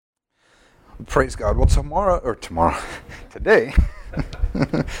Praise God. Well, today,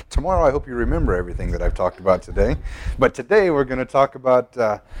 tomorrow I hope you remember everything that I've talked about today. But today we're going to talk about,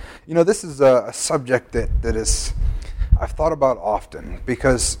 this is a subject that is I've thought about often,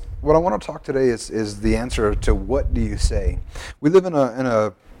 because what I want to talk today is the answer to what do you say. We live in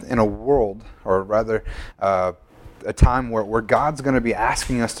a world, or rather, a time where God's going to be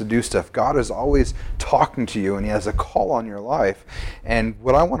asking us to do stuff. God is always talking to you, and He has a call on your life. And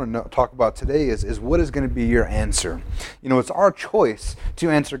what I want to talk about today is what is going to be your answer. It's our choice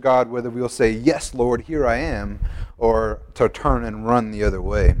to answer God, whether we'll say, "Yes, Lord, here I am," or to turn and run the other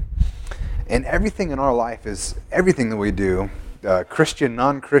way. And everything in our life everything that we do, Christian,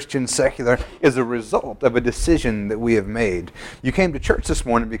 non-Christian, secular, is a result of a decision that we have made. You came to church this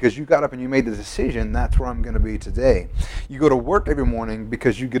morning because you got up and you made the decision, that's where I'm going to be today. You go to work every morning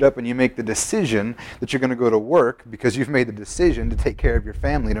because you get up and you make the decision that you're going to go to work because you've made the decision to take care of your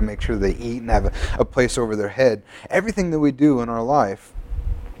family, to make sure they eat and have a place over their head. Everything that we do in our life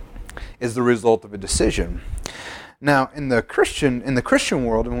is the result of a decision. Now, in the Christian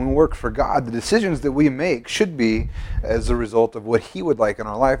world, and when we work for God, the decisions that we make should be as a result of what He would like in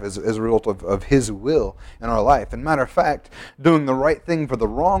our life, as a result of His will in our life. And matter of fact, doing the right thing for the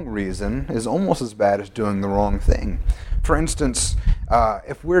wrong reason is almost as bad as doing the wrong thing. For instance,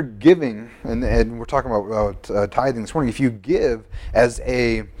 if we're giving, and we're talking about tithing this morning, if you give as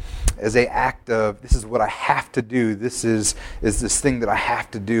a act of, this is what I have to do, this is this thing that I have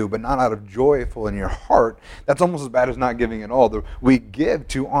to do, but not out of joyful in your heart, that's almost as bad as not giving at all. We give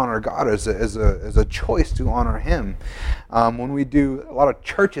to honor God as a choice to honor Him. When we do, a lot of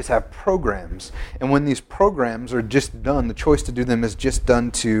churches have programs, and when these programs are just done, the choice to do them is just done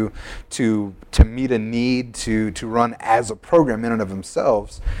to meet a need, to run as a program in and of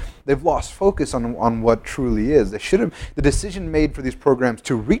themselves. They've lost focus on what truly is. The decision made for these programs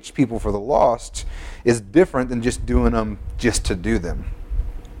to reach people for the lost is different than just doing them just to do them.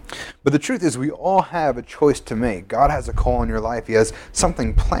 But the truth is, we all have a choice to make. God has a call in your life. He has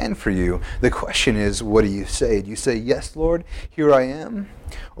something planned for you. The question is, what do you say? Do you say, "Yes, Lord, here I am"?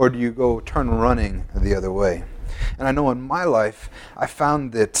 Or do you go turn running the other way? And I know in my life, I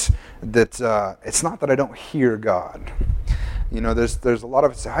found that it's not that I don't hear God. There's a lot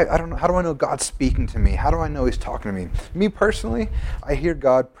of it say, I don't know, how do I know God's speaking to me? How do I know He's talking to me? Me personally, I hear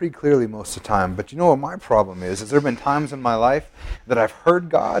God pretty clearly most of the time. But you know what my problem is there have been times in my life that I've heard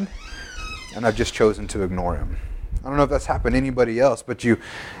God and I've just chosen to ignore Him. I don't know if that's happened to anybody else, but you're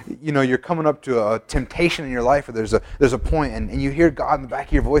coming up to a temptation in your life, or there's a point, and you hear God in the back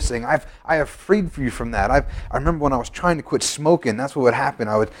of your voice saying, I have freed you from that. I remember when I was trying to quit smoking, that's what would happen.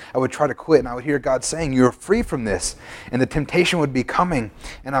 I would try to quit, and I would hear God saying, "You're free from this," and the temptation would be coming,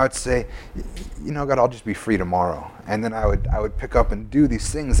 and I would say, "God, I'll just be free tomorrow." And then I would pick up and do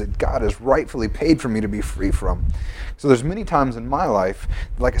these things that God has rightfully paid for me to be free from. So there's many times in my life,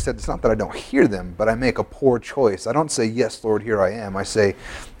 like I said, it's not that I don't hear them, but I make a poor choice. I don't say, "Yes, Lord, here I am." I say,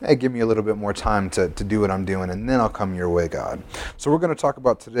 "Hey, give me a little bit more time to do what I'm doing, and then I'll come your way, God." So we're going to talk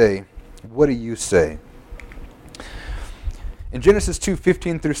about today, what do you say? In Genesis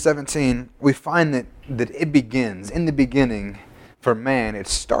 2:15 through 17, we find that it begins, in the beginning, for man, it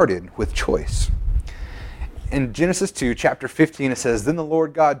started with choice. In Genesis 2, chapter 15, it says, "Then the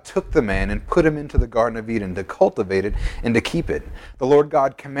Lord God took the man and put him into the Garden of Eden to cultivate it and to keep it. The Lord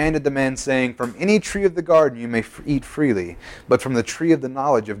God commanded the man, saying, 'From any tree of the garden you may eat freely, but from the tree of the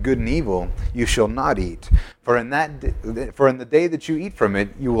knowledge of good and evil you shall not eat. For in the day that you eat from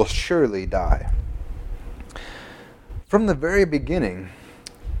it, you will surely die.'" From the very beginning,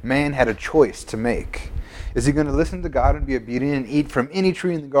 man had a choice to make. Is he going to listen to God and be obedient and eat from any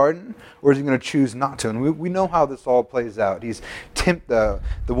tree in the garden? Or is he going to choose not to? And we know how this all plays out. The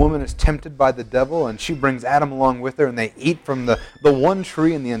woman is tempted by the devil, and she brings Adam along with her, and they eat from the one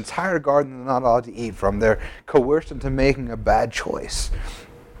tree in the entire garden they're not allowed to eat from. They're coerced into making a bad choice.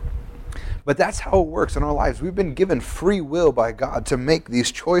 But that's how it works in our lives. We've been given free will by God to make these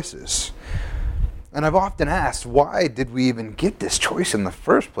choices. And I've often asked, why did we even get this choice in the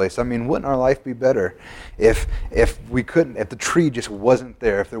first place? I mean, wouldn't our life be better if the tree just wasn't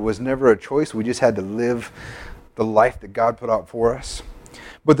there, if there was never a choice, we just had to live the life that God put out for us?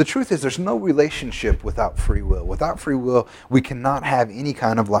 But the truth is, there's no relationship without free will. Without free will, we cannot have any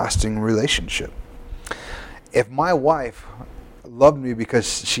kind of lasting relationship. If my wife loved me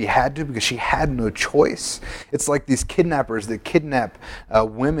because she had no choice. It's like these kidnappers that kidnap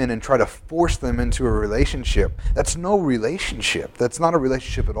women and try to force them into a relationship. That's no relationship. That's not a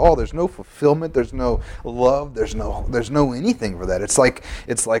relationship at all. There's no fulfillment. There's no love. There's no anything for that. It's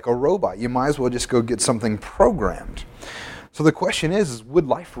like a robot. You might as well just go get something programmed. So the question is would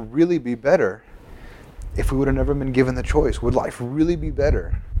life really be better if we would have never been given the choice? Would life really be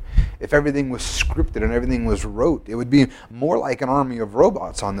better if everything was scripted and everything was rote? It would be more like an army of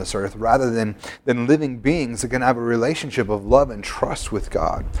robots on this earth rather than living beings that can have a relationship of love and trust with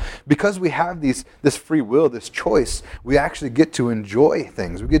God. Because we have this free will, this choice, we actually get to enjoy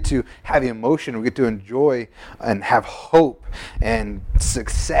things. We get to have emotion. We get to enjoy and have hope and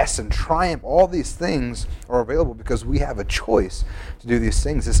success and triumph. All these things are available because we have a choice to do these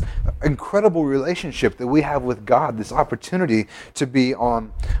things. This incredible relationship that we have with God, this opportunity to be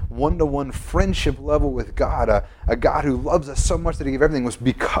on one-to-one friendship level with God, a God who loves us so much that he gave everything, was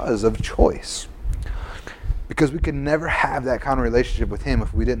because of choice. Because we could never have that kind of relationship with him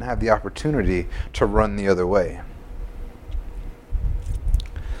if we didn't have the opportunity to run the other way.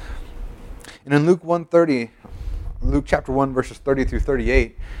 And in Luke chapter 1, verses 30 through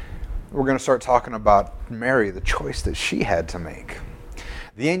 38, we're going to start talking about Mary, the choice that she had to make.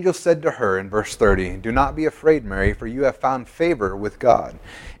 The angel said to her in verse 30, "Do not be afraid, Mary, for you have found favor with God.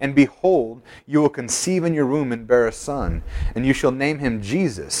 And behold, you will conceive in your womb and bear a son, and you shall name him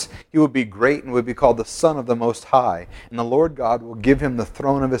Jesus. He will be great and will be called the Son of the Most High. And the Lord God will give him the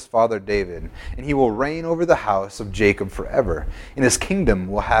throne of his father David, and he will reign over the house of Jacob forever, and his kingdom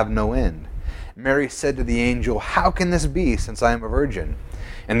will have no end." Mary said to the angel, "How can this be, since I am a virgin?"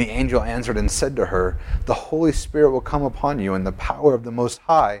 And the angel answered and said to her, "The Holy Spirit will come upon you, and the power of the Most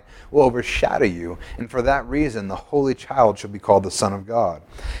High will overshadow you. And for that reason the Holy Child shall be called the Son of God.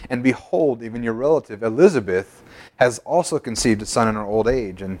 And behold, even your relative Elizabeth has also conceived a son in her old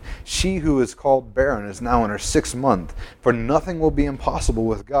age, and she who is called barren is now in her 6th month, for nothing will be impossible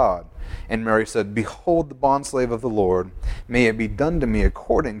with God." And Mary said, "Behold the bondslave of the Lord, may it be done to me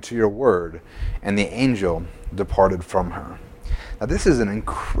according to your word." And the angel departed from her. Now this is an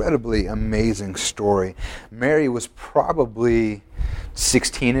incredibly amazing story. Mary was probably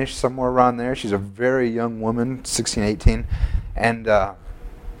 16-ish, somewhere around there. She's a very young woman, 16, 18. And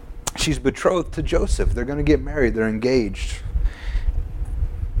she's betrothed to Joseph. They're going to get married. They're engaged.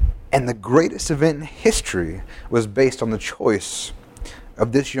 And the greatest event in history was based on the choice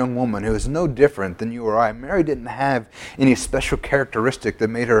of this young woman who is no different than you or I. Mary didn't have any special characteristic that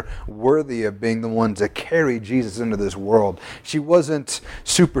made her worthy of being the one to carry Jesus into this world. She wasn't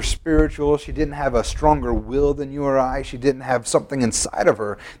super spiritual. She didn't have a stronger will than you or I. She didn't have something inside of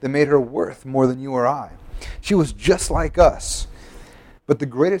her that made her worth more than you or I. She was just like us. But the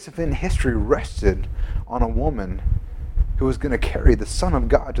greatest event in history rested on a woman who was going to carry the Son of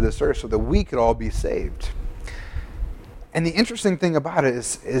God to this earth so that we could all be saved. And the interesting thing about it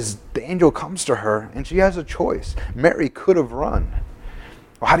is the angel comes to her and she has a choice. Mary could have run.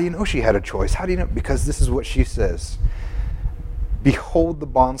 Well, how do you know she had a choice? How do you know? Because this is what she says. "Behold the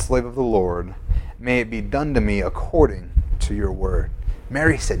bondslave of the Lord, may it be done to me according to your word."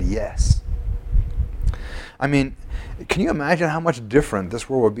 Mary said yes. I mean, can you imagine how much different this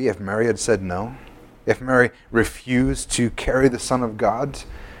world would be if Mary had said no? If Mary refused to carry the Son of God?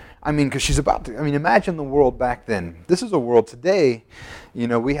 I mean, because she's about to, imagine the world back then. This is a world today,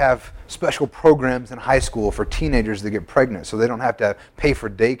 we have special programs in high school for teenagers that get pregnant so they don't have to pay for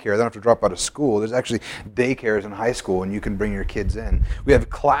daycare. They don't have to drop out of school. There's actually daycares in high school and you can bring your kids in. We have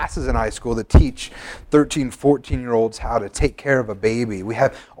classes in high school that teach 13, 14-year-olds how to take care of a baby. We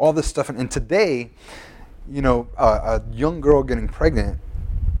have all this stuff. And today, a young girl getting pregnant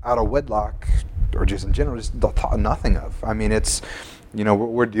out of wedlock or just in general, just thought nothing of. It's...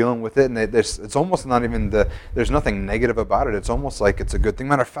 we're dealing with it, and it's almost not even there's nothing negative about it. It's almost like it's a good thing.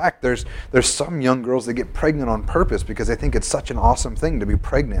 Matter of fact, there's some young girls that get pregnant on purpose because they think it's such an awesome thing to be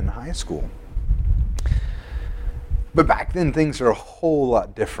pregnant in high school. But back then, things are a whole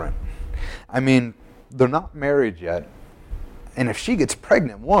lot different. They're not married yet, and if she gets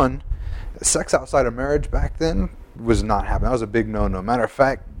pregnant, sex outside of marriage back then was not happening. That was a big no-no. Matter of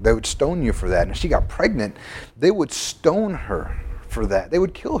fact, they would stone you for that. And if she got pregnant, they would stone her for that. They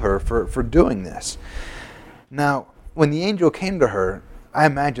would kill her for doing this. Now, when the angel came to her, I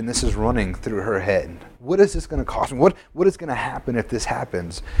imagine this is running through her head. What is this going to cost me? What is going to happen if this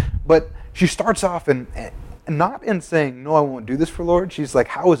happens? But she starts off and not in saying, "No, I won't do this for Lord." She's like,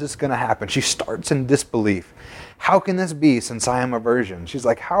 "How is this going to happen?" She starts in disbelief. "How can this be since I am a virgin?" She's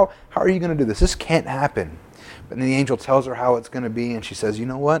like, how are you going to do this? This can't happen. But then the angel tells her how it's going to be, and she says, "You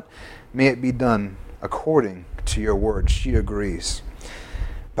know what? May it be done according to your word." She agrees.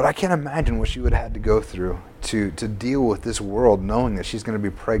 But I can't imagine what she would have had to go through to deal with this world knowing that she's going to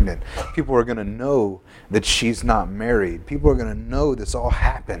be pregnant. People are going to know that she's not married. People are going to know this all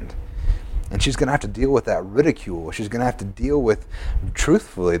happened. And she's going to have to deal with that ridicule. She's going to have to deal with,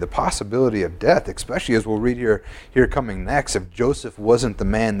 truthfully, the possibility of death, especially as we'll read here coming next, if Joseph wasn't the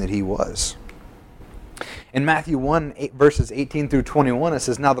man that he was. In Matthew 1, verses 18 through 21, it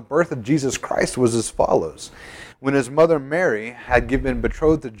says, "Now the birth of Jesus Christ was as follows. When his mother Mary had been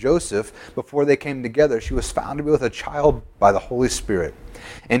betrothed to Joseph, before they came together, she was found to be with a child by the Holy Spirit.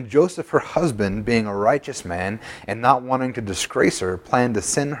 And Joseph, her husband, being a righteous man and not wanting to disgrace her, planned to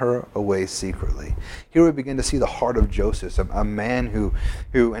send her away secretly." Here we begin to see the heart of Joseph, a man who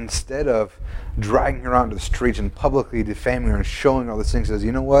instead of dragging her out into the streets and publicly defaming her and showing all these things, says,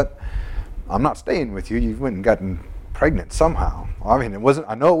 "You know what? I'm not staying with you. You went and gotten pregnant somehow. I mean,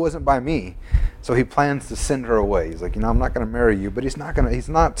 I know it wasn't by me." So he plans to send her away. He's like, I'm not going to marry you, but he's not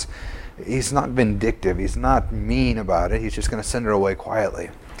vindictive. He's not mean about it. He's just going to send her away quietly.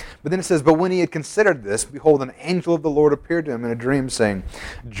 But then it says, "But when he had considered this, behold, an angel of the Lord appeared to him in a dream, saying,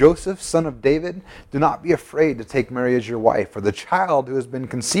 'Joseph, son of David, do not be afraid to take Mary as your wife, for the child who has been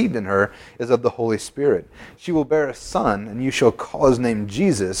conceived in her is of the Holy Spirit. She will bear a son, and you shall call his name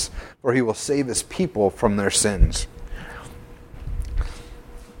Jesus, for he will save his people from their sins.'"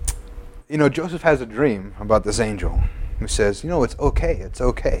 Joseph has a dream about this angel who says, it's okay, it's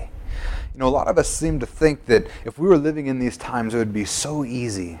okay. A lot of us seem to think that if we were living in these times, it would be so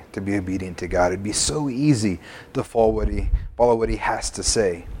easy to be obedient to God. It'd be so easy to follow what he has to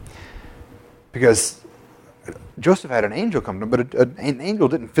say. Because Joseph had an angel come to him, but an angel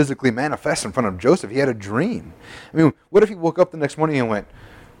didn't physically manifest in front of Joseph. He had a dream. What if he woke up the next morning and went,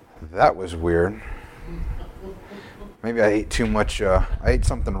 "That was weird. Maybe I ate too much, I ate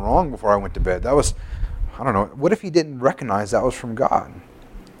something wrong before I went to bed. I don't know." What if he didn't recognize that was from God?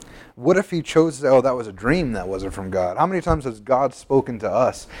 What if he chose to say, that was a dream that wasn't from God? How many times has God spoken to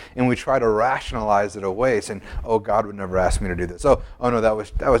us and we try to rationalize it away, saying, God would never ask me to do this. Oh no,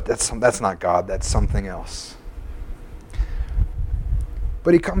 that's not God, that's something else.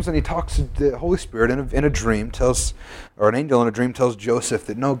 But he comes and he talks to the Holy Spirit in a dream, or an angel in a dream tells Joseph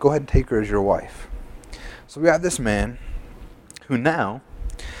that, no, go ahead and take her as your wife. So we have this man who now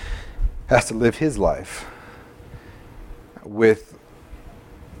has to live his life with,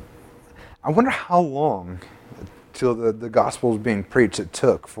 I wonder how long till the gospel was being preached it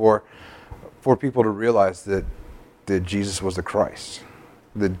took for people to realize that Jesus was the Christ,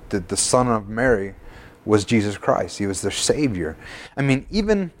 that the son of Mary was Jesus Christ. He was their Savior.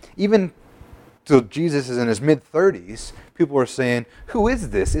 Even till Jesus is in his mid-30s, people are saying, "Who is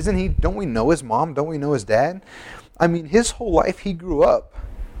this? Isn't he? Don't we know his mom? Don't we know his dad?" His whole life he grew up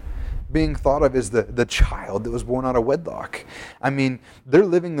being thought of as the child that was born out of wedlock. They're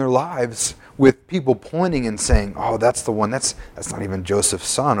living their lives with people pointing and saying, that's the one, that's not even Joseph's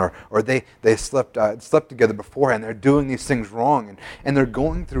son, or they slept together beforehand, they're doing these things wrong, and they're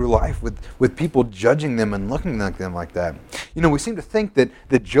going through life with people judging them and looking at them like that. We seem to think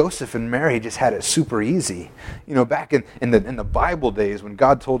that Joseph and Mary just had it super easy. Back in the Bible days when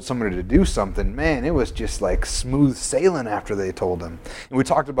God told somebody to do something, man, it was just like smooth sailing after they told him. And we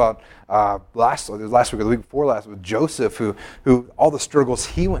talked about last week or the week before last with Joseph, who all the struggles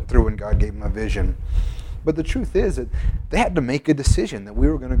he went through when God gave him a vision. But the truth is that they had to make a decision that we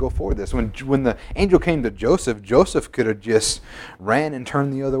were going to go forward this. When the angel came to Joseph could have just ran and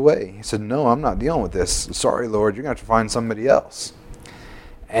turned the other way. He said, "No, I'm not dealing with this. Sorry, Lord, you're going to have to find somebody else."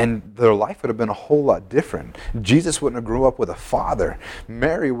 And their life would have been a whole lot different. Jesus wouldn't have grew up with a father.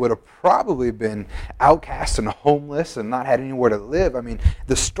 Mary would have probably been outcast and homeless and not had anywhere to live.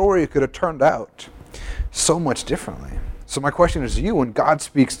 The story could have turned out so much differently. So my question is to you, when God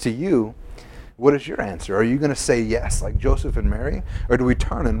speaks to you, what is your answer? Are you going to say yes like Joseph and Mary? Or do we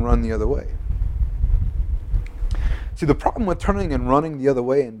turn and run the other way? See, the problem with turning and running the other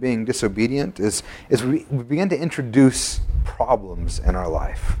way and being disobedient is we begin to introduce problems in our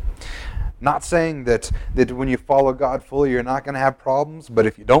life. Not saying that when you follow God fully, you're not going to have problems, but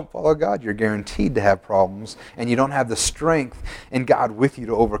if you don't follow God, you're guaranteed to have problems, and you don't have the strength in God with you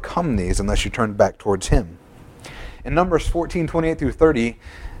to overcome these unless you turn back towards Him. In Numbers 14:28 through 30,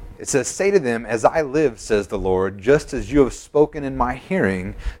 it says, "Say to them, as I live, says the Lord, just as you have spoken in my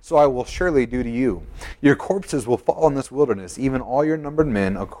hearing, so I will surely do to you. Your corpses will fall in this wilderness, even all your numbered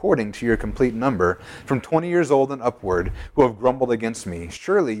men, according to your complete number, from 20 years old and upward, who have grumbled against me.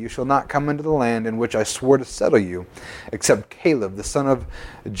 Surely you shall not come into the land in which I swore to settle you, except Caleb, the son of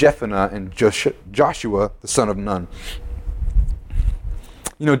Jephunneh, and Joshua, the son of Nun."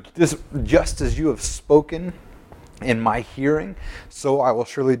 Just as you have spoken in my hearing, so I will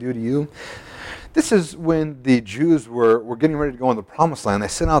surely do to you. This is when the Jews were getting ready to go in the promised land. They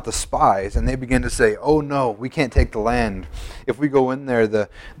sent out the spies, and they began to say, oh no, we can't take the land. If we go in there,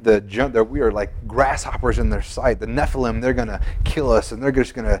 we are like grasshoppers in their sight. The Nephilim, they're going to kill us, and they're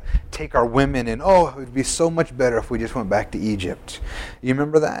just going to take our women, and it would be so much better if we just went back to Egypt. You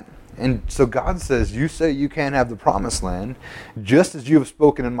remember that? And so God says, you say you can't have the promised land, just as you have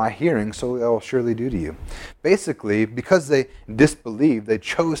spoken in my hearing, so I will surely do to you. Basically, because they disbelieved, they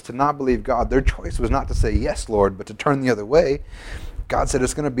chose to not believe God. Their choice was not to say, yes, Lord, but to turn the other way. God said,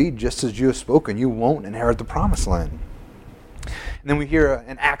 it's going to be just as you have spoken. You won't inherit the promised land. And then we hear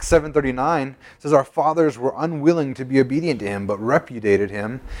in Acts 7:39, it says, our fathers were unwilling to be obedient to him, but repudiated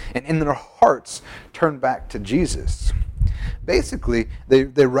him, and in their hearts turned back to Jesus. Basically, they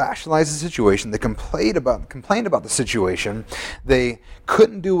rationalized the situation. They complained about the situation. They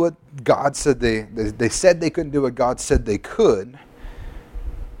couldn't do what God said they said they couldn't do what God said they could.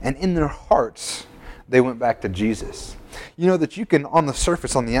 And in their hearts, they went back to Jesus. You know that you can, on the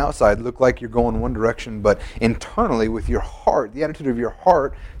surface, on the outside, look like you're going one direction, but internally with your heart, the attitude of your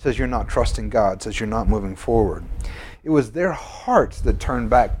heart says you're not trusting God, says you're not moving forward. It was their hearts that turned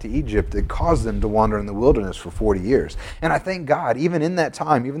back to Egypt that caused them to wander in the wilderness for 40 years. And I thank God, even in that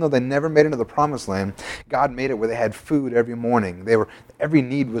time, even though they never made it into the promised land, God made it where they had food every morning. Every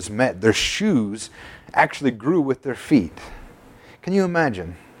need was met. Their shoes actually grew with their feet. Can you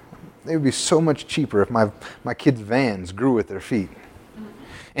imagine? They would be so much cheaper if my kids' Vans grew with their feet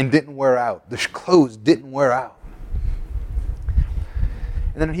and didn't wear out. The clothes didn't wear out.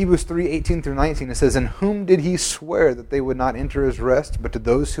 And then in Hebrews 3:18-19 it says, in whom did he swear that they would not enter his rest, but to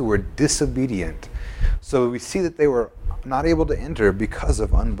those who were disobedient? So we see that they were not able to enter because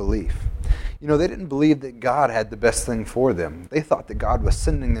of unbelief. You know, they didn't believe that God had the best thing for them. They thought that God was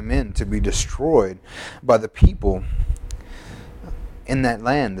sending them in to be destroyed by the people in that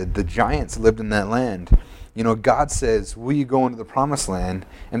land, that the giants lived in that land. You know, God says, will you go into the promised land?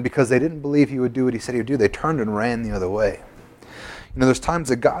 And because they didn't believe he would do what he said he would do, they turned and ran the other way. You know, there's times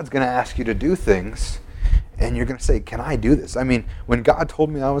that God's going to ask you to do things, and you're going to say, can I do this? I mean, when God told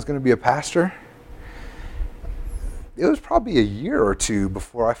me I was going to be a pastor, it was probably a year or two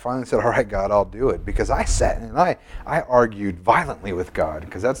before I finally said, all right, God, I'll do it. Because I sat and I argued violently with God,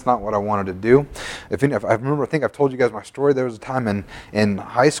 because that's not what I wanted to do. I think I've told you guys my story. There was a time in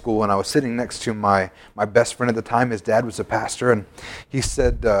high school when I was sitting next to my best friend at the time. His dad was a pastor, and he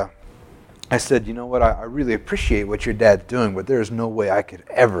said, I said, you know what, I really appreciate what your dad's doing, but there's no way I could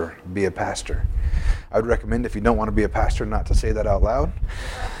ever be a pastor. I would recommend, if you don't want to be a pastor, not to say that out loud.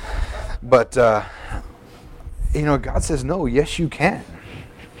 But, you know, God says, no, yes, you can.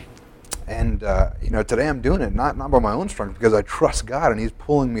 And, you know, today I'm doing it, not by my own strength, because I trust God, and he's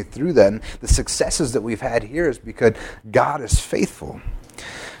pulling me through that. And the successes that we've had here is because God is faithful.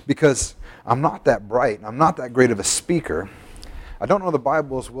 Because I'm not that bright, and I'm not that great of a speaker. I don't know the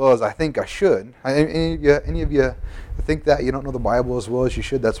Bible as well as I think I should. Any of you think that you don't know the Bible as well as you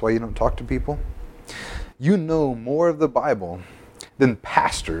should? That's why you don't talk to people? You know more of the Bible than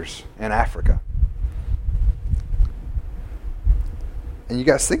pastors in Africa. And you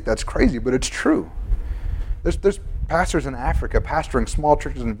guys think that's crazy, but it's true. There's pastors in Africa pastoring small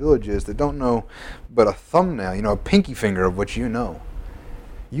churches and villages that don't know but a thumbnail, you know, a pinky finger of what you know.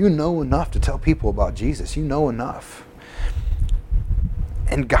 You know enough to tell people about Jesus. You know enough.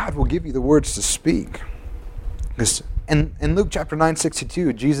 And God will give you the words to speak. In Luke chapter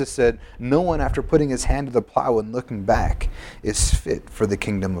 9:62, Jesus said, no one after putting his hand to the plow and looking back is fit for the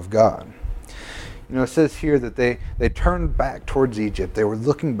kingdom of God. You know, it says here that they turned back towards Egypt. They were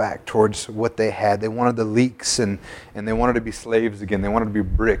looking back towards what they had. They wanted the leeks and they wanted to be slaves again. They wanted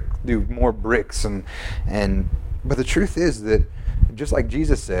to do more bricks. But the truth is that, just like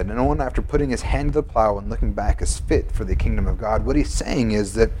Jesus said, no one after putting his hand to the plow and looking back is fit for the kingdom of God. What he's saying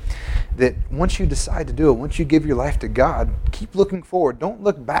is that once you decide to do it, once you give your life to God, keep looking forward. Don't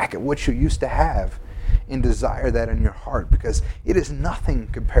look back at what you used to have and desire that in your heart, because it is nothing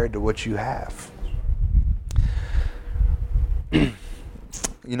compared to what you have.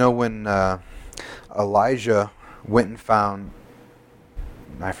 You know, when Elijah went and found,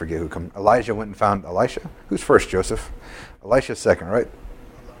 I forget who come. Elijah went and found Elisha. Who's first, Joseph? Elisha's second, right?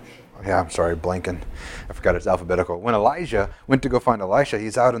 Yeah, I'm sorry, blanking. I forgot it's alphabetical. When Elijah went to go find Elisha,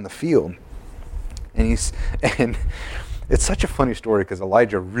 he's out in the field. And it's such a funny story because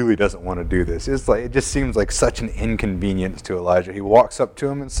Elijah really doesn't want to do this. It just seems like such an inconvenience to Elijah. He walks up to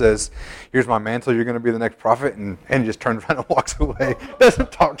him and says, here's my mantle, you're going to be the next prophet, and just turns around and walks away.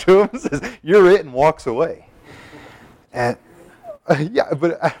 Doesn't talk to him, says, you're it, and walks away. And I'm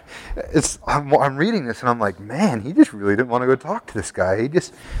reading this and I'm like, man, he just really didn't want to go talk to this guy.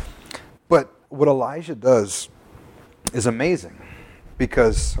 But what Elijah does is amazing.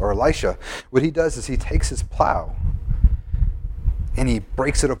 Or Elisha, what he does is he takes his plow and he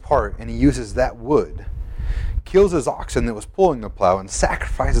breaks it apart and he uses that wood, kills his oxen that was pulling the plow and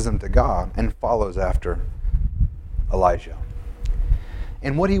sacrifices them to God and follows after Elijah.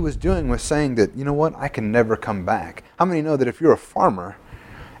 And what he was doing was saying that, you know what, I can never come back. How many know that if you're a farmer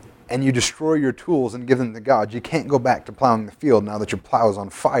and you destroy your tools and give them to God, you can't go back to plowing the field now that your plow is on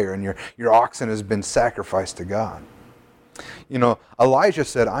fire and your oxen has been sacrificed to God? You know, Elijah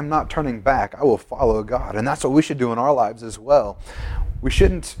said, I'm not turning back. I will follow God. And that's what we should do in our lives as well. We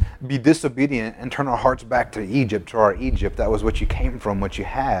shouldn't be disobedient and turn our hearts back to Egypt, to our Egypt. That was what you came from, what you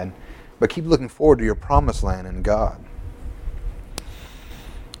had. But keep looking forward to your promised land in God.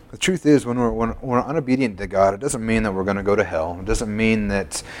 The truth is, when we're unobedient to God, it doesn't mean that we're going to go to hell. It doesn't mean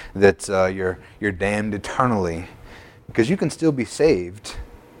that you're damned eternally. Because you can still be saved,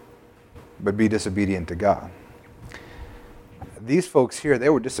 but be disobedient to God. These folks here, they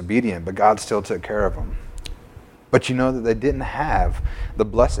were disobedient, but God still took care of them. But you know that they didn't have the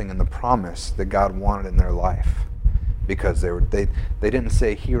blessing and the promise that God wanted in their life, because they didn't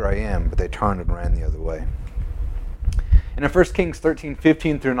say, here I am, but they turned and ran the other way. And in 1 Kings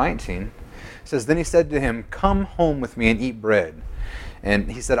 13:15 through 19, it says, Then he said to him, Come home with me and eat bread.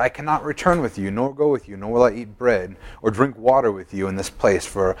 And he said, I cannot return with you, nor go with you, nor will I eat bread or drink water with you in this place.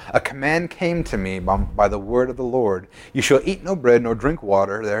 For a command came to me by the word of the Lord. You shall eat no bread nor drink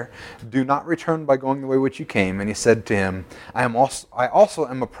water there. Do not return by going the way which you came. And he said to him, I also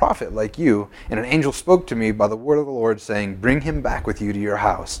am a prophet like you. And an angel spoke to me by the word of the Lord, saying, Bring him back with you to your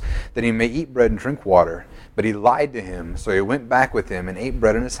house, that he may eat bread and drink water. But he lied to him, so he went back with him and ate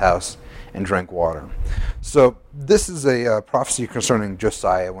bread in his house and drank water. So this is a prophecy concerning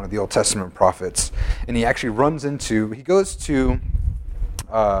Josiah, one of the Old Testament prophets. And he actually goes to,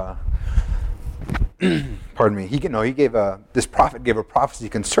 this prophet gave a prophecy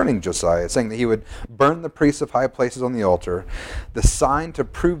concerning Josiah, saying that he would burn the priests of high places on the altar. The sign to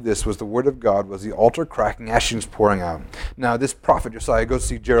prove this was the word of God, was the altar cracking, ashes pouring out. Now this prophet Josiah goes to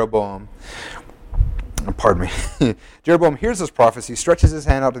see Jeroboam. Jeroboam hears this prophecy, stretches his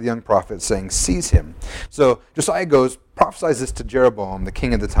hand out to the young prophet, saying, Seize him. So Josiah goes, prophesies this to Jeroboam, the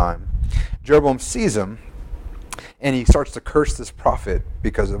king of the time. Jeroboam sees him, and he starts to curse this prophet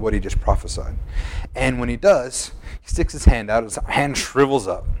because of what he just prophesied. And when he does, he sticks his hand out, his hand shrivels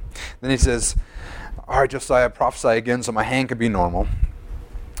up. Then he says, All right, Josiah, prophesy again so my hand can be normal.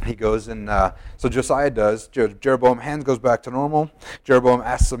 He goes and so Josiah does. Jeroboam's hand goes back to normal. Jeroboam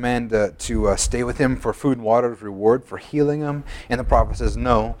asks the man to stay with him for food and water as reward for healing him. And the prophet says,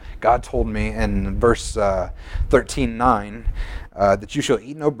 No, God told me in verse 13:9 that you shall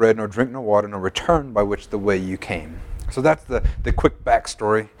eat no bread nor drink no water nor return by which the way you came. So that's the quick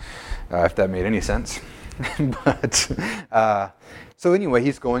backstory, if that made any sense. So anyway,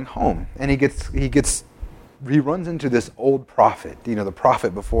 he's going home and he runs into this old prophet, the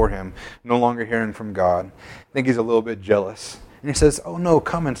prophet before him, no longer hearing from God. I think he's a little bit jealous. And he says, Oh no,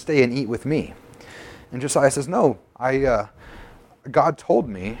 come and stay and eat with me. And Josiah says, No, God told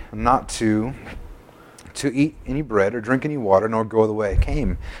me not to eat any bread or drink any water, nor go the way I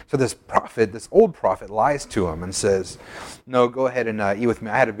came. So this old prophet, lies to him and says, No, go ahead and eat with me.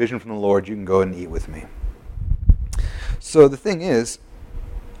 I had a vision from the Lord. You can go and eat with me. So the thing is,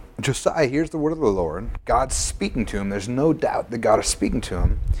 Josiah hears the word of the Lord. God's speaking to him. There's no doubt that God is speaking to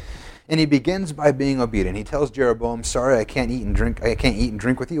him. And he begins by being obedient. He tells Jeroboam, Sorry, I can't eat and drink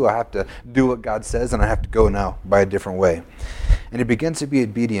with you. I have to do what God says, and I have to go now by a different way. And he begins to be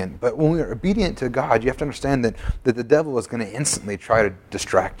obedient. But when we're obedient to God, you have to understand that the devil is going to instantly try to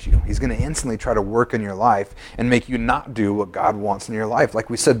distract you. He's going to instantly try to work in your life and make you not do what God wants in your life. Like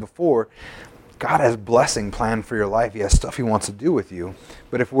we said before, God has blessing planned for your life. He has stuff he wants to do with you.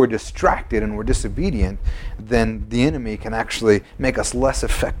 But if we're distracted and we're disobedient, then the enemy can actually make us less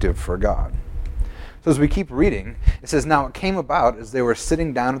effective for God. So as we keep reading, it says, Now it came about as they were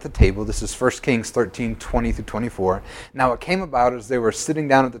sitting down at the table. This is 1 Kings 13:20 through 24. Now it came about as they were sitting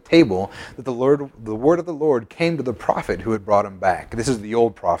down at the table that the word of the Lord came to the prophet who had brought him back. This is the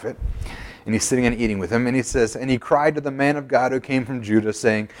old prophet. And he's sitting and eating with him. And he says, And he cried to the man of God who came from Judah,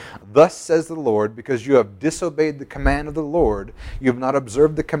 saying, Thus says the Lord, because you have disobeyed the command of the Lord, you have not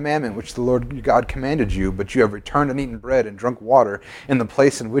observed the commandment which the Lord your God commanded you, but you have returned and eaten bread and drunk water in the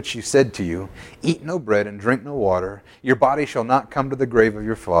place in which he said to you, Eat no bread and drink no water. Your body shall not come to the grave of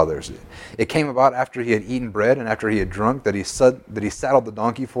your fathers. It came about after he had eaten bread and after he had drunk that he saddled the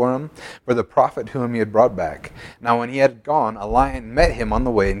donkey for him, for the prophet whom he had brought back. Now when he had gone, a lion met him on the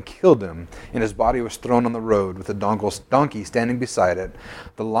way and killed him. and his body was thrown on the road with a donkey standing beside it.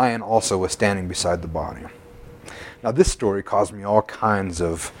 The lion also was standing beside the body. Now this story caused me all kinds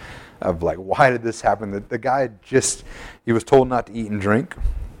of like, why did this happen? The guy he was told not to eat and drink.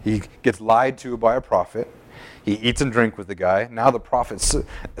 He gets lied to by a prophet. He eats and drinks with the guy. Now the prophet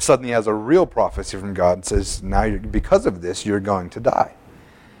suddenly has a real prophecy from God and says, now because of this, you're going to die.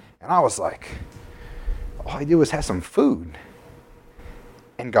 And I was like, all I did was have some food.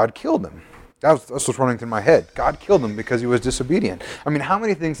 And God killed him. That's what's running through my head. God killed him because he was disobedient. I mean, how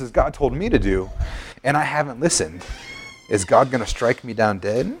many things has God told me to do and I haven't listened? Is God going to strike me down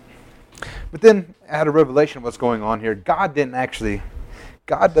dead? But then I had a revelation of what's going on here. God doesn't actually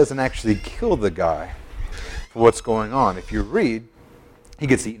kill the guy for what's going on. If you read, he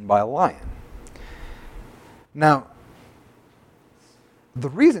gets eaten by a lion. Now, the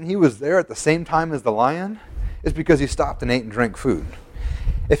reason he was there at the same time as the lion is because he stopped and ate and drank food.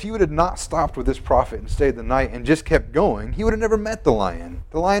 If he would have not stopped with this prophet and stayed the night and just kept going, he would have never met the lion.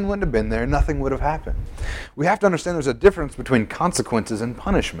 The lion wouldn't have been there. Nothing would have happened. We have to understand there's a difference between consequences and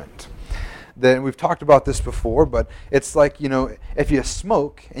punishment. Then we've talked about this before, but it's like, if you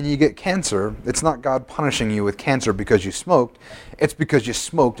smoke and you get cancer, it's not God punishing you with cancer because you smoked. It's because you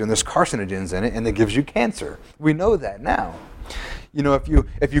smoked and there's carcinogens in it and it gives you cancer. We know that now.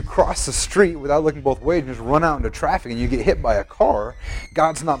 If you cross the street without looking both ways and just run out into traffic and you get hit by a car,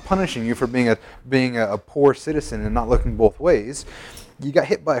 God's not punishing you for being a poor citizen and not looking both ways. You got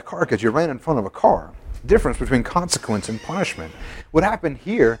hit by a car because you ran in front of a car. Difference between consequence and punishment. What happened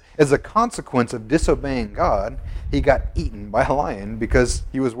here is a consequence of disobeying God. He got eaten by a lion because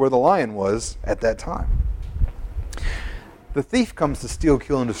he was where the lion was at that time. The thief comes to steal,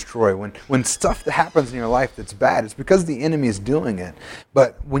 kill, and destroy. When stuff that happens in your life that's bad, it's because the enemy is doing it.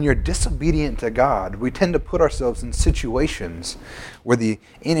 But when you're disobedient to God, we tend to put ourselves in situations where the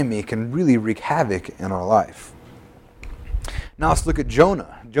enemy can really wreak havoc in our life. Now let's look at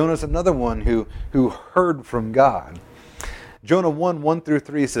Jonah. Jonah's another one who heard from God. Jonah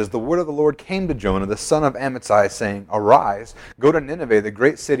 1:1-3 says, "The word of the Lord came to Jonah, the son of Amittai, saying, Arise, go to Nineveh, the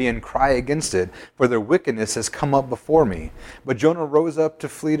great city, and cry against it, for their wickedness has come up before me. But Jonah rose up to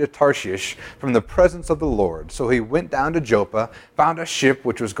flee to Tarshish from the presence of the Lord. So he went down to Joppa, found a ship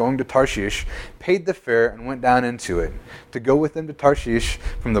which was going to Tarshish, paid the fare, and went down into it, to go with them to Tarshish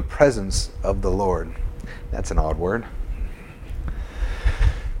from the presence of the Lord." That's an odd word.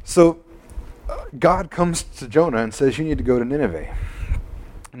 So God comes to Jonah and says, you need to go to Nineveh.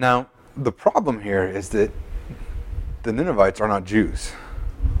 Now, the problem here is that the Ninevites are not Jews.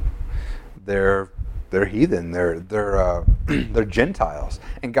 They're heathen. They're Gentiles.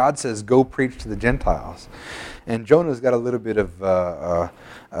 And God says, go preach to the Gentiles. And Jonah's got a little bit of,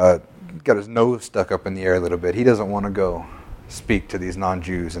 got his nose stuck up in the air a little bit. He doesn't want to go speak to these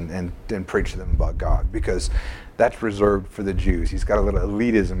non-Jews and preach to them about God, because that's reserved for the Jews. He's got a little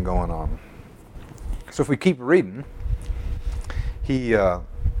elitism going on. So if we keep reading, he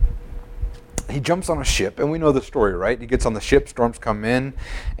jumps on a ship, and we know the story, right? He gets on the ship, storms come in,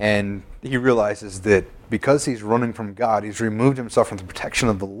 and he realizes that because he's running from God, he's removed himself from the protection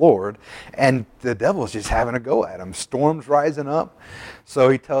of the Lord, and the devil's just having a go at him. Storm's rising up, so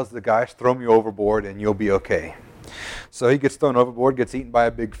he tells the guys, throw me overboard and you'll be okay. So he gets thrown overboard, gets eaten by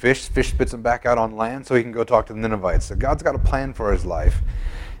a big fish. Fish spits him back out on land so he can go talk to the Ninevites. So God's got a plan for his life.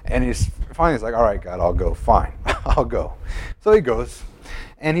 And he's like, all right, God, I'll go. Fine, I'll go. So he goes,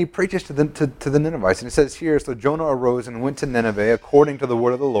 and he preaches to the Ninevites. And it says here, so Jonah arose and went to Nineveh according to the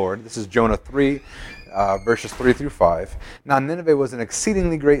word of the Lord. This is Jonah 3, verses 3-5. Now Nineveh was an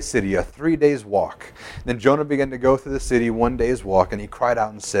exceedingly great city, a 3 days walk. Then Jonah began to go through the city 1 day's walk, and he cried out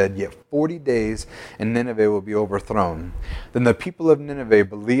and said, Yet 40 days and Nineveh will be overthrown. Then the people of Nineveh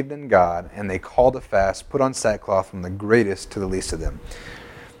believed in God, and they called a fast, put on sackcloth from the greatest to the least of them.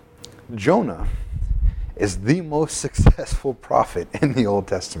 Jonah is the most successful prophet in the Old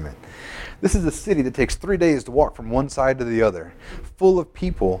Testament. This is a city that takes 3 days to walk from one side to the other, full of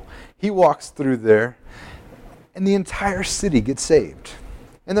people. He walks through there, and the entire city gets saved.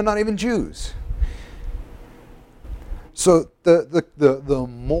 And they're not even Jews. So the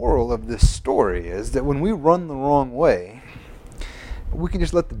moral of this story is that when we run the wrong way, we can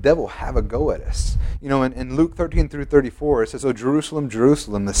just let the devil have a go at us. In Luke 13-34, it says, O Jerusalem,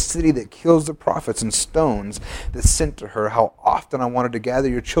 Jerusalem, the city that kills the prophets and stones that sent to her, how often I wanted to gather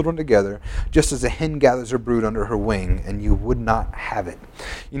your children together, just as a hen gathers her brood under her wing, and you would not have it.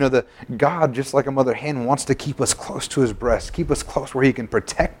 God, just like a mother hen, wants to keep us close to his breast, keep us close where he can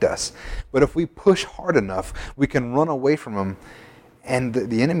protect us. But if we push hard enough, we can run away from him And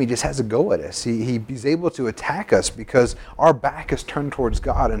the enemy just has a go at us. He's able to attack us because our back is turned towards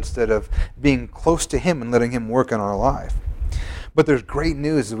God instead of being close to Him and letting Him work in our life. But there's great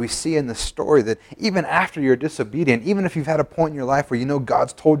news that we see in this story that even after you're disobedient, even if you've had a point in your life where you know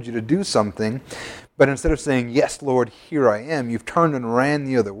God's told you to do something, but instead of saying, yes, Lord, here I am, you've turned and ran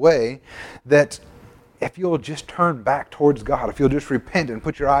the other way, that if you'll just turn back towards God, if you'll just repent and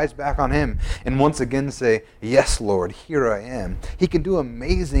put your eyes back on Him and once again say, yes, Lord, here I am, He can do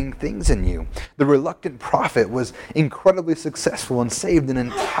amazing things in you. The reluctant prophet was incredibly successful and saved an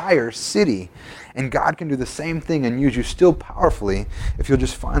entire city. And God can do the same thing and use you still powerfully if you'll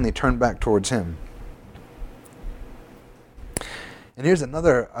just finally turn back towards Him. And here's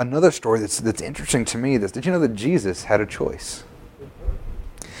another story that's interesting to me. Did you know that Jesus had a choice?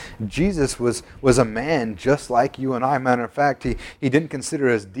 Jesus was a man just like you and I. Matter of fact, he didn't consider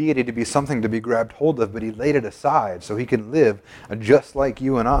his deity to be something to be grabbed hold of, but he laid it aside so he could live just like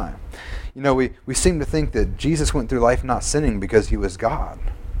you and I. You know, we seem to think that Jesus went through life not sinning because he was God.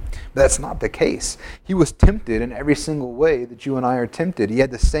 But that's not the case. He was tempted in every single way that you and I are tempted. He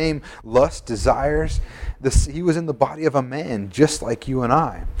had the same lust, desires. He was in the body of a man just like you and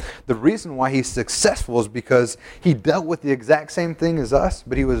I. The reason why he's successful is because he dealt with the exact same thing as us,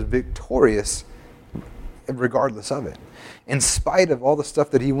 but he was victorious regardless of it. In spite of all the stuff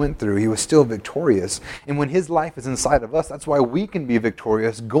that he went through, he was still victorious. And when his life is inside of us, that's why we can be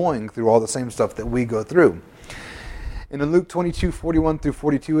victorious going through all the same stuff that we go through. And in Luke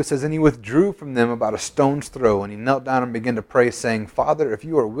 22:41-42, it says, and he withdrew from them about a stone's throw, and he knelt down and began to pray, saying, Father, if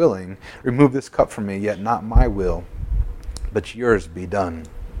you are willing, remove this cup from me, yet not my will, but yours be done.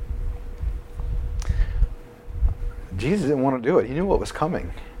 Jesus didn't want to do it. He knew what was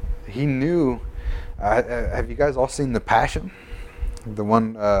coming. He knew. Have you guys all seen The Passion? The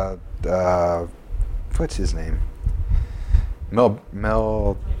one, what's his name? Mel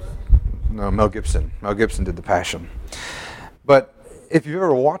Gibson. Mel Gibson did The Passion. But if you've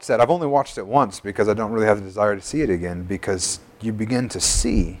ever watched that, I've only watched it once because I don't really have the desire to see it again, because you begin to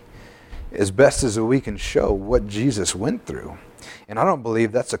see, as best as we can show, what Jesus went through. And I don't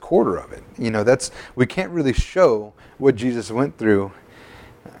believe that's a quarter of it. You know, we can't really show what Jesus went through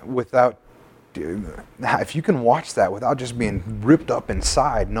without, if you can watch that without just being ripped up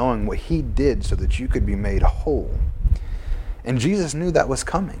inside, knowing what he did so that you could be made whole. And Jesus knew that was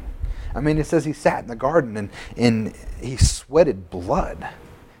coming. I mean, it says he sat in the garden and he sweated blood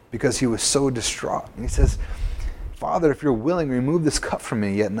because he was so distraught. And he says, Father, if you're willing, remove this cup from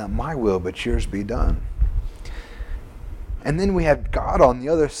me, yet not my will, but yours be done. And then we had God on the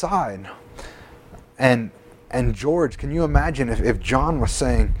other side. And George, can you imagine if John was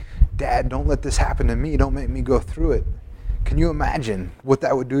saying, Dad, don't let this happen to me. Don't make me go through it. Can you imagine what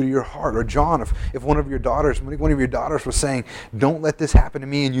that would do to your heart? Or John, if one of your daughters was saying, don't let this happen to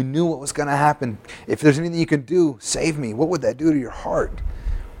me, and you knew what was going to happen, if there's anything you can do, save me, what would that do to your heart?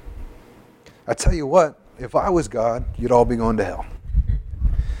 I tell you what, if I was God, you'd all be going to hell.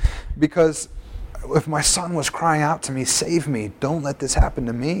 Because if my son was crying out to me, save me, don't let this happen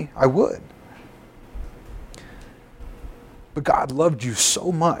to me, I would. But God loved you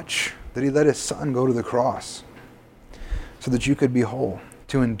so much that he let his son go to the cross so that you could be whole,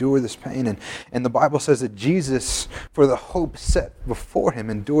 to endure this pain. And the Bible says that Jesus, for the hope set before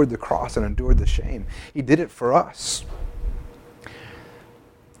him, endured the cross and endured the shame. He did it for us.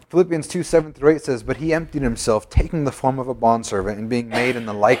 Philippians 2:7-8 says, but he emptied himself, taking the form of a bondservant and being made in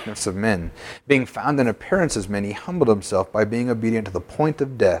the likeness of men. Being found in appearance as men, he humbled himself by being obedient to the point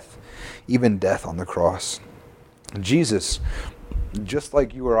of death, even death on the cross. Jesus, just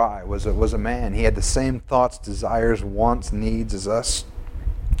like you or I, was a man. He had the same thoughts, desires, wants, needs as us.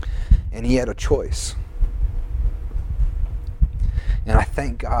 And he had a choice. And I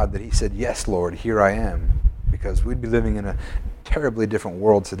thank God that he said, yes, Lord, here I am. Because we'd be living in a terribly different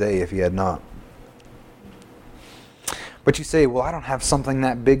world today if he had not. But you say, well, I don't have something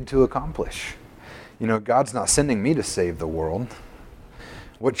that big to accomplish. You know, God's not sending me to save the world.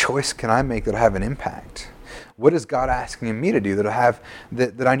 What choice can I make that'll have an impact? What is God asking me to do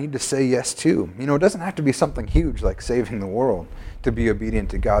that I need to say yes to? You know, it doesn't have to be something huge like saving the world to be obedient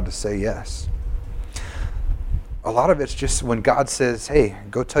to God, to say yes. A lot of it's just when God says, hey,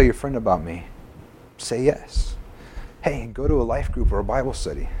 go tell your friend about me, say yes. Hey, go to a life group or a Bible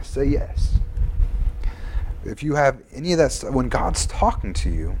study, say yes. If you have any of that stuff, when God's talking to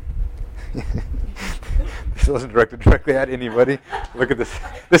you, this wasn't directed directly at anybody. Look at this.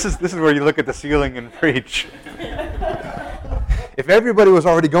 This is where you look at the ceiling and preach. If everybody was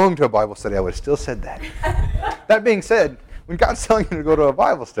already going to a Bible study, I would have still said that. That being said, when God's telling you to go to a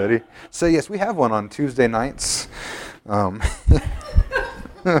Bible study, say yes. We have one on Tuesday nights.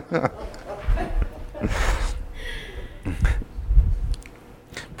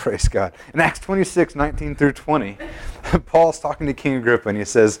 Praise God. In Acts 26, 19 through 20, Paul's talking to King Agrippa, and he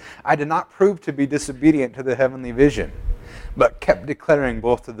says, I did not prove to be disobedient to the heavenly vision, but kept declaring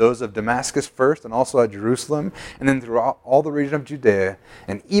both to those of Damascus first and also at Jerusalem, and then throughout all the region of Judea,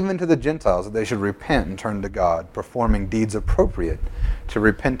 and even to the Gentiles, that they should repent and turn to God, performing deeds appropriate to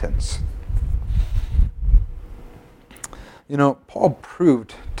repentance. You know, Paul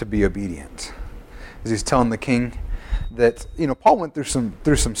proved to be obedient. As he's telling the king that, you know, Paul went through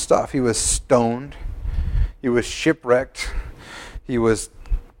some stuff. He was stoned. He was shipwrecked. He was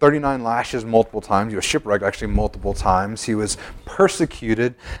 39 lashes multiple times. He was shipwrecked actually multiple times. He was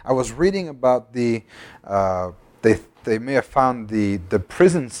persecuted. I was reading about they may have found the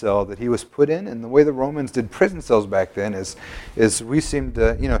prison cell that he was put in, and the way the Romans did prison cells back then is we seem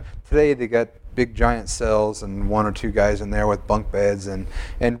to, you know, today they got big giant cells and one or two guys in there with bunk beds, and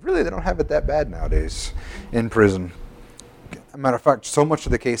really they don't have it that bad nowadays in prison. As a matter of fact, so much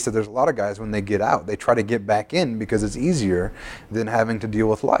of the case that there's a lot of guys when they get out, they try to get back in because it's easier than having to deal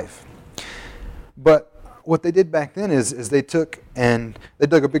with life. But what they did back then is they took and they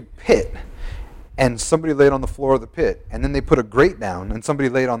dug a big pit, and somebody laid on the floor of the pit, and then they put a grate down, and somebody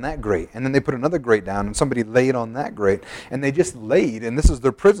laid on that grate, and then they put another grate down, and somebody laid on that grate, and they just laid, and this is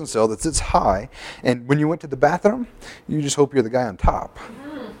their prison cell that sits high, and when you went to the bathroom, you just hope you're the guy on top.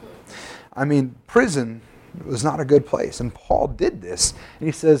 I mean, prison was not a good place, and Paul did this, and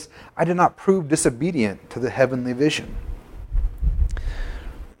he says, I did not prove disobedient to the heavenly vision.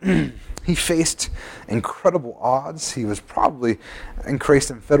 He faced incredible odds. He was probably increased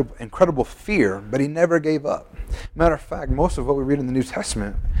incredible fear, but he never gave up. Matter of fact, most of what we read in the New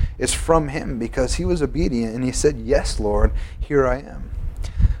Testament is from him because he was obedient and he said, yes, Lord, here I am.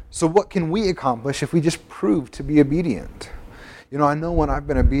 So what can we accomplish if we just prove to be obedient? You know, I know when I've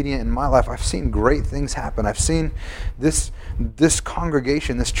been obedient in my life, I've seen great things happen. I've seen this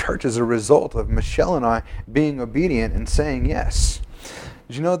congregation, this church, as a result of Michelle and I being obedient and saying yes.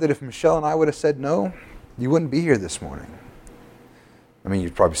 Did you know that if Michelle and I would have said no, you wouldn't be here this morning? I mean,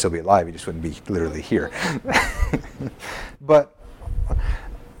 you'd probably still be alive. You just wouldn't be literally here. But,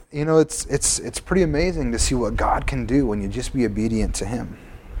 you know, it's pretty amazing to see what God can do when you just be obedient to Him.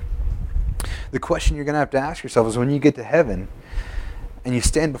 The question you're going to have to ask yourself is when you get to heaven and you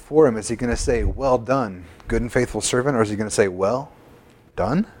stand before Him, is He going to say, well done, good and faithful servant, or is He going to say, well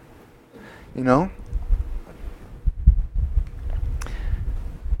done? You know?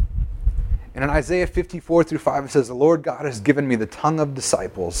 And in Isaiah 54-5, it says, the Lord God has given me the tongue of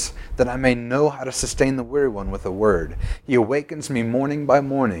disciples, that I may know how to sustain the weary one with a word. He awakens me morning by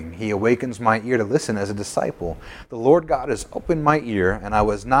morning. He awakens my ear to listen as a disciple. The Lord God has opened my ear, and I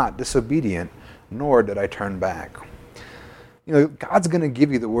was not disobedient, nor did I turn back. You know, God's going to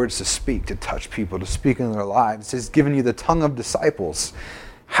give you the words to speak, to touch people, to speak in their lives. He's given you the tongue of disciples.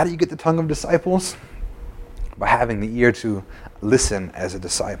 How do you get the tongue of disciples? By having the ear to listen as a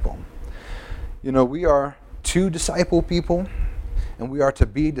disciple. You know, we are to disciple people, and we are to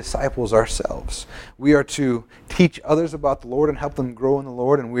be disciples ourselves. We are to teach others about the Lord and help them grow in the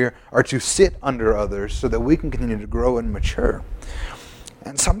Lord, and we are to sit under others so that we can continue to grow and mature.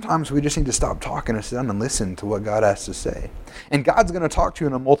 And sometimes we just need to stop talking and sit down and listen to what God has to say. And God's going to talk to you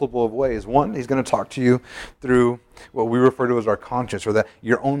in a multiple of ways. One, He's going to talk to you through what we refer to as our conscience, or that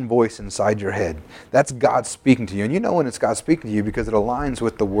your own voice inside your head. That's God speaking to you. And you know when it's God speaking to you because it aligns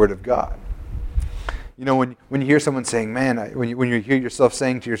with the Word of God. You know, when you hear someone saying, man, when you hear yourself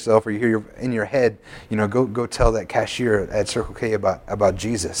saying to yourself, or you hear in your head, you know, go tell that cashier at Circle K about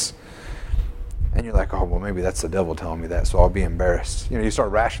Jesus. And you're like, oh, well, maybe that's the devil telling me that, so I'll be embarrassed. You know, you start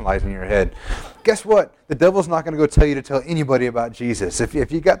rationalizing in your head. Guess what? The devil's not going to go tell you to tell anybody about Jesus. If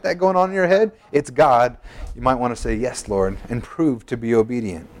you got that going on in your head, it's God. You might want to say, yes, Lord, and prove to be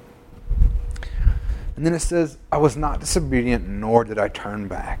obedient. And then it says, I was not disobedient, nor did I turn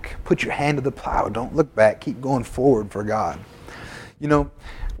back. Put your hand to the plow. Don't look back. Keep going forward for God. You know,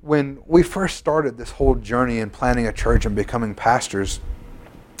 when we first started this whole journey in planning a church and becoming pastors,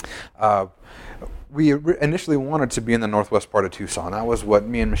 we initially wanted to be in the northwest part of Tucson. That was what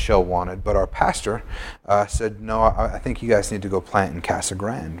me and Michelle wanted. But our pastor said, no, I think you guys need to go plant in Casa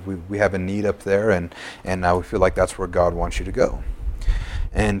Grande. We have a need up there, and we feel like that's where God wants you to go.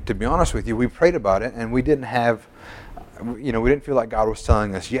 And to be honest with you, we prayed about it, and we didn't feel like God was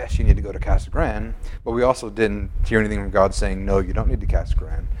telling us, yes, you need to go to Casa Grande, but we also didn't hear anything from God saying, no, you don't need to Casa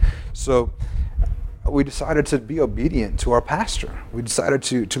Grande. So we decided to be obedient to our pastor. We decided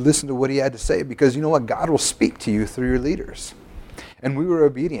to listen to what he had to say, because you know what? God will speak to you through your leaders. And we were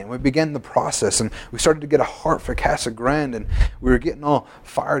obedient. We began the process, and we started to get a heart for Casa Grande, and we were getting all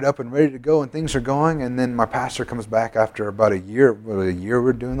fired up and ready to go, and things are going. And then my pastor comes back after about a year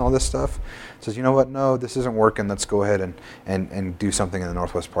we're doing all this stuff, says, you know what, no, this isn't working. Let's go ahead and do something in the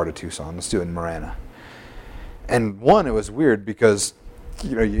northwest part of Tucson. Let's do it in Marana. And one, it was weird because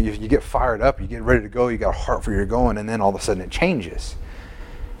you get fired up, you get ready to go, you got a heart for where you're going, and then all of a sudden it changes.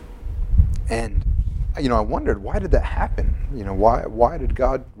 And I wondered, why did that happen? Why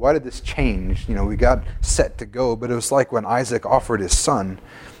did this change? We got set to go, but it was like when Isaac offered his son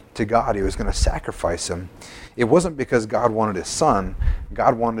to God, he was going to sacrifice him. It wasn't because God wanted his son.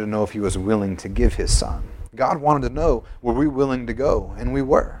 God wanted to know if he was willing to give his son. God wanted to know, were we willing to go? And we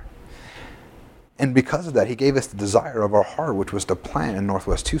were. And because of that, he gave us the desire of our heart, which was to plant in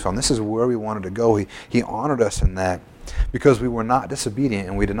northwest Tucson. This is where we wanted to go. He honored us in that because we were not disobedient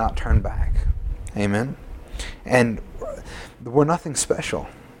and we did not turn back. Amen? And we're nothing special.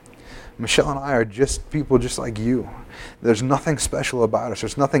 Michelle and I are just people just like you. There's nothing special about us.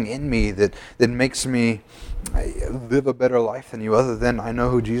 There's nothing in me that makes me live a better life than you, other than I know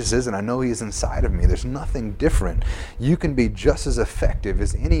who Jesus is and I know He's inside of me. There's nothing different. You can be just as effective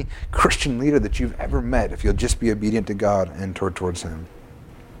as any Christian leader that you've ever met if you'll just be obedient to God and towards Him.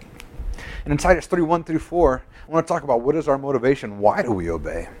 And in Titus 3:1-4, I want to talk about what is our motivation. Why do we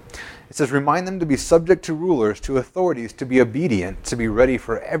obey? It says, remind them to be subject to rulers, to authorities, to be obedient, to be ready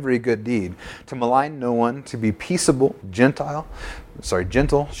for every good deed, to malign no one, to be peaceable, gentle,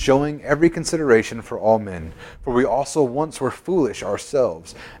 showing every consideration for all men. For we also once were foolish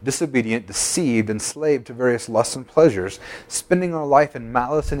ourselves, disobedient, deceived, enslaved to various lusts and pleasures, spending our life in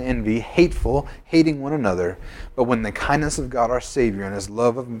malice and envy, hateful, hating one another. But when the kindness of God our Savior and His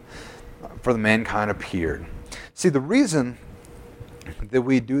love for the mankind appeared. See, the reason that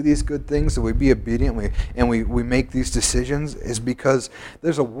we do these good things, that we be obedient, and we make these decisions, is because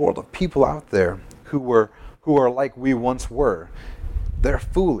there's a world of people out there who are like we once were. They're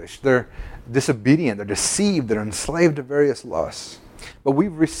foolish, they're disobedient, they're deceived, they're enslaved to various lusts. But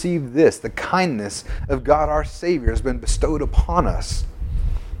we've received this, the kindness of God our Savior has been bestowed upon us.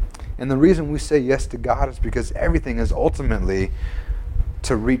 And the reason we say yes to God is because everything is ultimately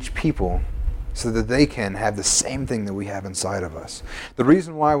to reach people so that they can have the same thing that we have inside of us. The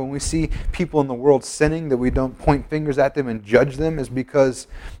reason why when we see people in the world sinning that we don't point fingers at them and judge them is because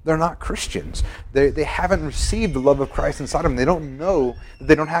they're not Christians. They haven't received the love of Christ inside them. They don't know that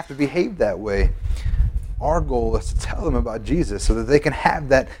they don't have to behave that way. Our goal is to tell them about Jesus so that they can have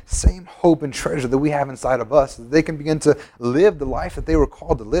that same hope and treasure that we have inside of us, so that they can begin to live the life that they were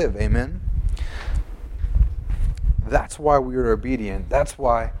called to live. Amen? That's why we are obedient. That's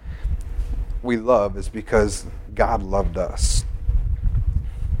why we love, is because God loved us.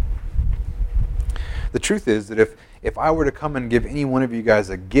 The truth is that if I were to come and give any one of you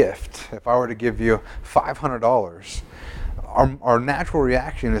guys a gift, if I were to give you $500, our natural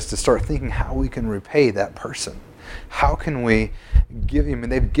reaction is to start thinking how we can repay that person. How can we give him?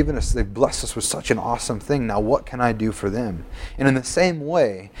 And they've blessed us with such an awesome thing. Now what can I do for them? And in the same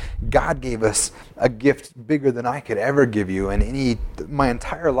way, God gave us a gift bigger than I could ever give you. And my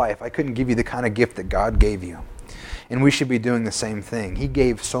entire life, I couldn't give you the kind of gift that God gave you. And we should be doing the same thing. He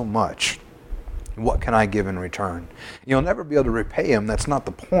gave so much. What can I give in return? You'll never be able to repay Him. That's not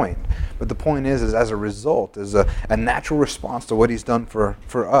the point. But the point is as a result, as a natural response to what He's done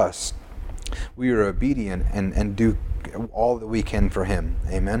for us, we are obedient and do all that we can for Him.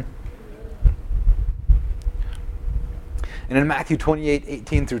 Amen? And in Matthew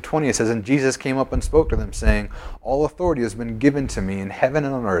 28:18-20, it says, and Jesus came up and spoke to them, saying, all authority has been given to me in heaven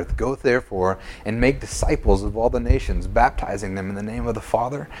and on earth. Go therefore and make disciples of all the nations, baptizing them in the name of the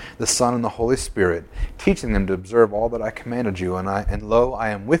Father, the Son, and the Holy Spirit, teaching them to observe all that I commanded you. And lo,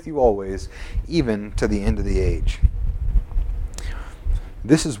 I am with you always, even to the end of the age.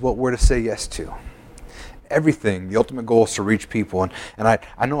 This is what we're to say yes to. Everything, the ultimate goal is to reach people. And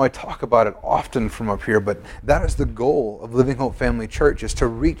I know I talk about it often from up here, but that is the goal of Living Hope Family Church, is to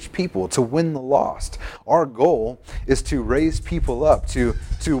reach people, to win the lost. Our goal is to raise people up, to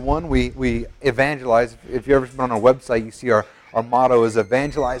one, we evangelize. If you've ever been on our website, you see our motto is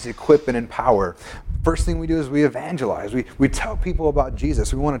evangelize, equip, and empower. First thing we do is we evangelize. We tell people about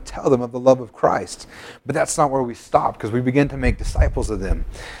Jesus. We want to tell them of the love of Christ. But that's not where we stop, because we begin to make disciples of them.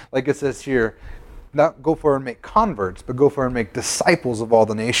 Like it says here, not go for and make converts, but go for and make disciples of all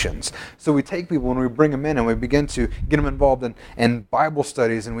the nations. So we take people and we bring them in and we begin to get them involved in Bible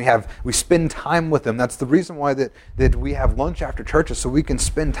studies, and we spend time with them. That's the reason why that we have lunch after churches, so we can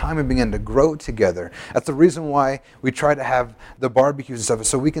spend time and begin to grow together. That's the reason why we try to have the barbecues and stuff,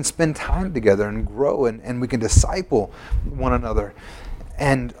 so we can spend time together and grow and we can disciple one another.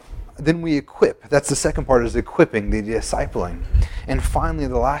 And then we equip. That's the second part, is equipping, the discipling. And finally,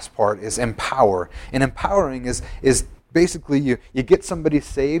 the last part is empower. And empowering is basically you get somebody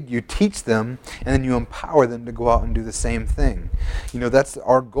saved, you teach them, and then you empower them to go out and do the same thing. That's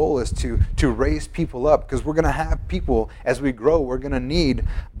our goal, is to raise people up, because we're going to have people, as we grow, we're going to need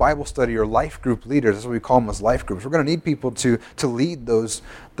Bible study or life group leaders. That's what we call them, as life groups. We're going to need people to lead those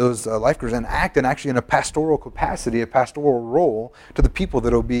life groups and act and actually in a pastoral capacity, a pastoral role to the people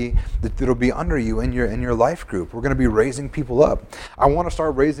that'll be under you in your life group. We're going to be raising people up. I want to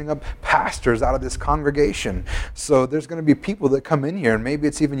start raising up pastors out of this congregation. So there's going to be people that come in here, and maybe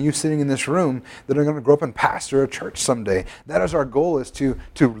it's even you sitting in this room, that are going to grow up and pastor a church someday. That is our goal, is to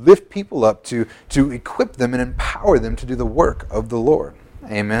lift people up, to equip them and empower them to do the work of the Lord.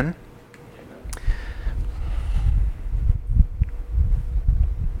 Amen.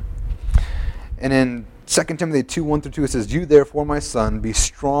 And in 2 Timothy 2:1-2, it says, "You therefore, my son, be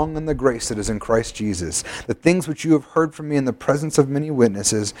strong in the grace that is in Christ Jesus. The things which you have heard from me in the presence of many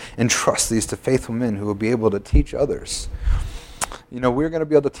witnesses, entrust these to faithful men who will be able to teach others." We're going to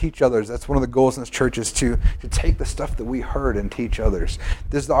be able to teach others. That's one of the goals in this church, is to take the stuff that we heard and teach others.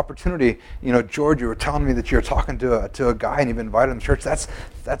 There's the opportunity. George, you were telling me that you're talking to a guy and you've invited him to church.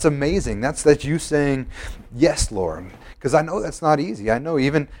 That's amazing. That's you saying, "Yes, Lord." Because I know that's not easy. I know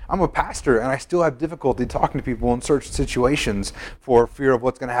even I'm a pastor and I still have difficulty talking to people in certain situations for fear of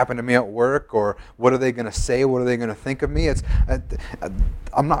what's going to happen to me at work, or what are they going to say, what are they going to think of me.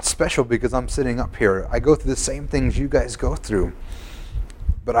 I'm not special because I'm sitting up here. I go through the same things you guys go through.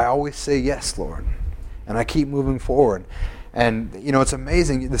 But I always say, "Yes, Lord." And I keep moving forward. And, it's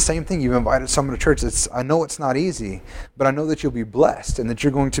amazing. The same thing, you've invited someone to church. I know it's not easy, but I know that you'll be blessed and that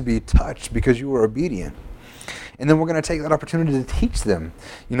you're going to be touched because you were obedient. And then we're going to take that opportunity to teach them.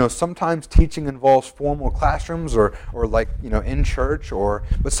 Sometimes teaching involves formal classrooms or like, in church,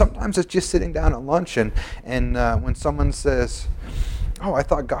 but sometimes it's just sitting down at lunch and when someone says, "Oh, I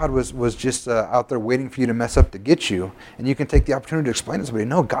thought God was just out there waiting for you to mess up to get you," and you can take the opportunity to explain to somebody,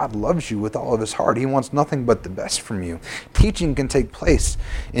 "No, God loves you with all of his heart. He wants nothing but the best from you." Teaching can take place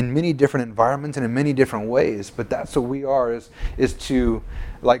in many different environments and in many different ways, but that's what we are, is to,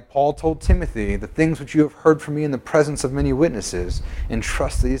 like Paul told Timothy, "The things which you have heard from me in the presence of many witnesses,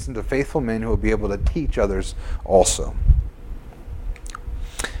 entrust these into faithful men who will be able to teach others also."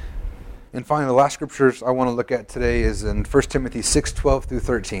 And finally, the last scriptures I want to look at today is in 1 Timothy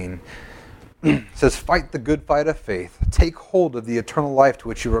 6:12-13. It says, "Fight the good fight of faith. Take hold of the eternal life to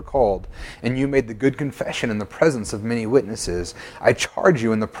which you were called, and you made the good confession in the presence of many witnesses. I charge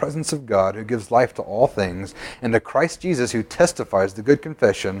you in the presence of God, who gives life to all things, and to Christ Jesus, who testifies the good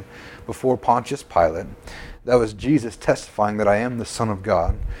confession before Pontius Pilate." That was Jesus testifying that I am the Son of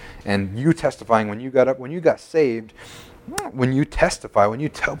God. And you testifying when you got saved. When you testify, when you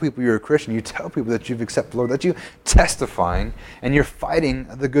tell people you're a Christian, you tell people that you've accepted the Lord, that you're testifying and you're fighting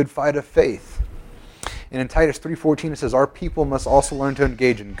the good fight of faith. And in Titus 3:14 it says, "Our people must also learn to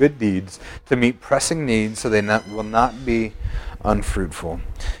engage in good deeds to meet pressing needs, so they will not be unfruitful."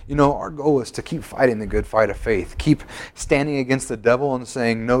 Our goal is to keep fighting the good fight of faith. Keep standing against the devil and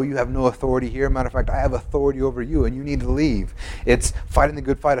saying, "No, you have no authority here. Matter of fact, I have authority over you and you need to leave." It's fighting the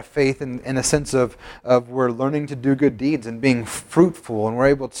good fight of faith in a sense of we're learning to do good deeds and being fruitful, and we're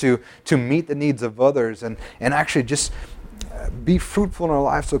able to meet the needs of others and actually just be fruitful in our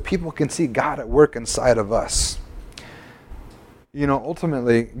lives so people can see God at work inside of us.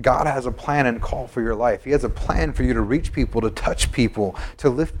 Ultimately, God has a plan and call for your life. He has a plan for you to reach people, to touch people, to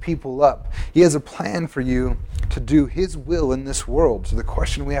lift people up. He has a plan for you to do His will in this world. So the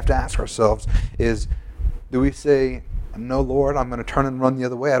question we have to ask ourselves is, do we say, "No, Lord, I'm going to turn and run the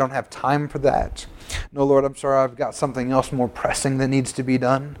other way. I don't have time for that. No, Lord, I'm sorry, I've got something else more pressing that needs to be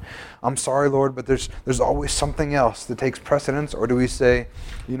done. I'm sorry, Lord, but there's always something else that takes precedence"? Or do we say,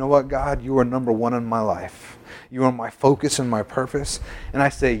 "You know what, God, you are number one in my life. You are my focus and my purpose. And I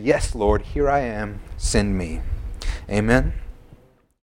say, yes, Lord, here I am. Send me." Amen.